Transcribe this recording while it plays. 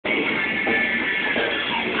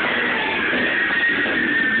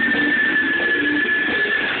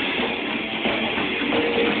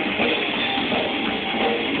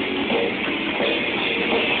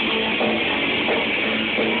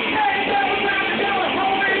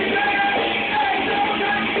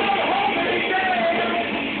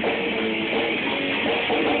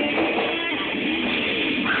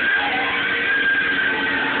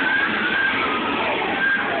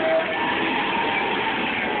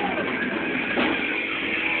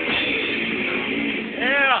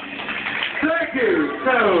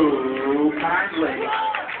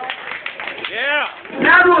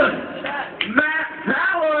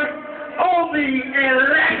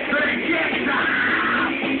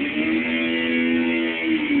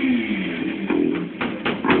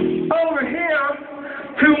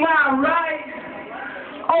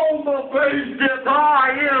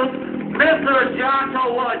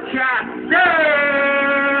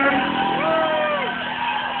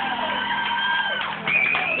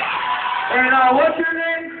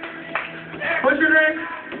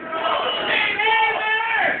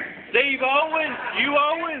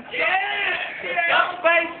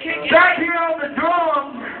Back here on the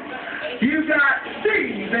drums, you got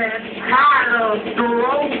Steve and Catastrophe.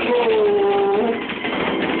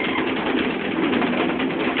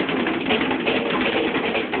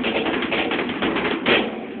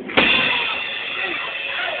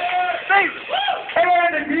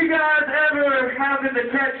 And if you guys ever happen to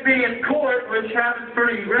catch me in court, which happens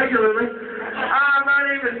pretty regularly, my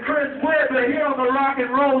name is Chris Witt, but here on the rock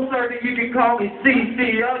and roll circuit, you can call me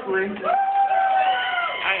CC Ugly.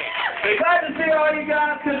 Glad to see all you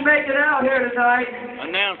guys could make it out here tonight.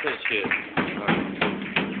 Announce this shit.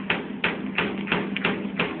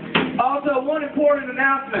 Also, one important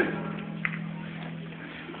announcement.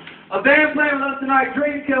 A band playing with us tonight,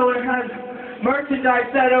 Dream Killer, has merchandise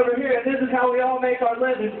set over here, and this is how we all make our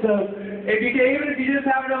living. So, even if you just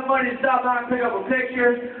have enough money to stop by and pick up a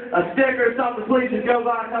picture, a sticker, or something, please just go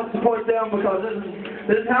by and help support them, because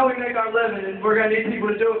this is how we make our living, and we're going to need people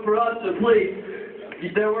to do it for us. So please,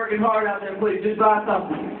 they're working hard out there. Please just buy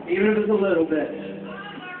something, even if it's a little bit.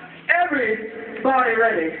 Everybody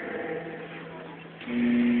ready?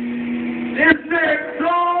 This next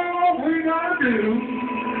song we gotta do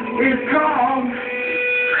is called